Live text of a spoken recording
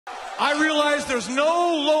I realize there's no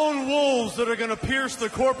lone wolves that are going to pierce the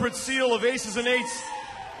corporate seal of aces and eights.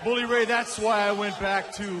 Bully Ray, that's why I went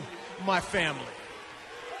back to my family.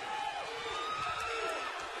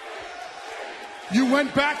 You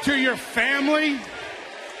went back to your family?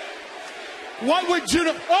 What would you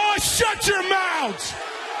do? Oh, shut your mouths!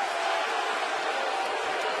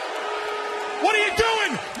 What are you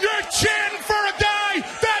doing? You're chanting for a guy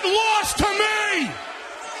that lost to me!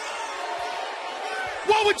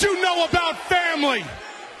 What would you know about family?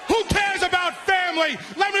 Who cares about family?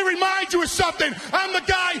 Let me remind you of something. I'm the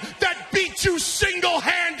guy that beat you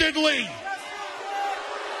single-handedly.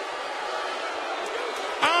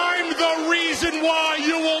 I'm the reason why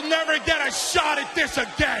you will never get a shot at this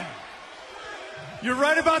again. You're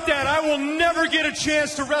right about that. I will never get a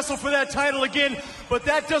chance to wrestle for that title again, but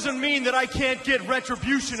that doesn't mean that I can't get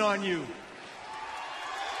retribution on you.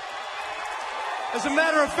 As a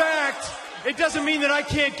matter of fact, it doesn't mean that I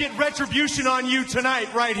can't get retribution on you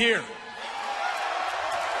tonight, right here.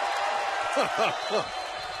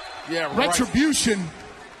 Yeah, right. Retribution?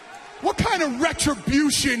 What kind of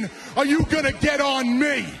retribution are you gonna get on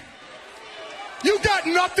me? You got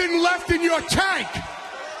nothing left in your tank.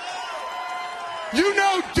 You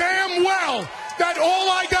know damn well that all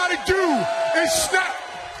I gotta do is snap.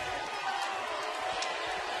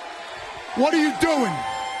 What are you doing?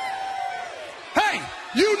 Hey,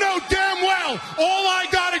 you know damn well all I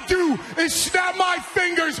gotta do is snap my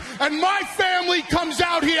fingers and my family comes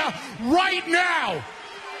out here right now.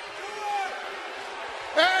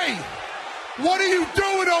 Hey, what are you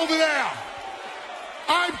doing over there?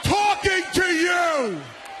 I'm talking to you.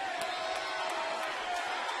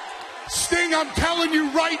 Sting, I'm telling you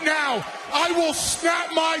right now, I will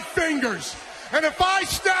snap my fingers. And if I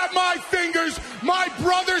snap my fingers, my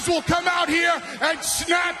brothers will come out here and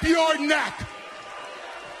snap your neck.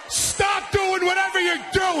 Stop doing whatever you're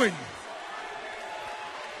doing.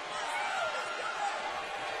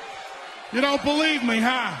 You don't believe me,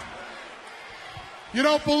 huh? You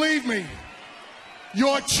don't believe me?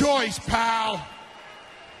 Your choice, pal.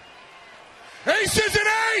 Aces and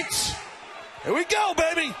eights! Here we go,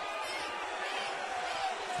 baby.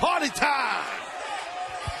 Party time.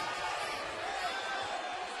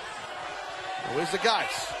 Where's the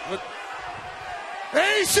guys? What?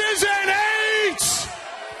 Aces and eights!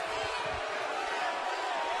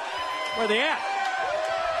 Where are they at?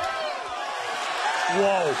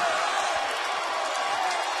 Whoa.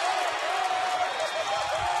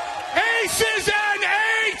 Aces and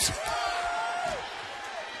eights!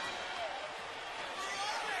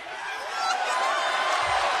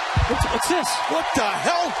 What's this? What the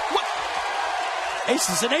hell? What?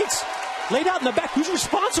 Aces and eights laid out in the back. Who's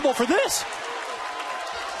responsible for this?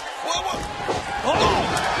 Oh,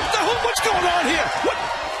 what's going on here? What?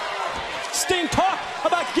 Sting talk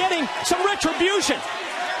about getting some retribution.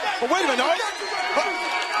 Oh, wait a minute, all right?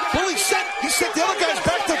 Bully set the other guys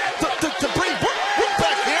back to bring Brooke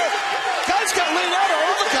back here. Guys got laid out all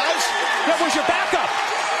over, guys. That was your backup.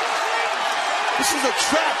 This is a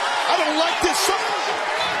trap. I don't like this.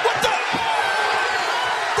 What the?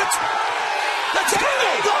 That's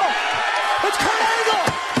Angle. It's Kurt Angle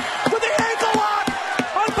with the ankle lock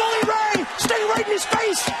on Bully Ray. Sting right in his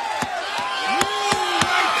face.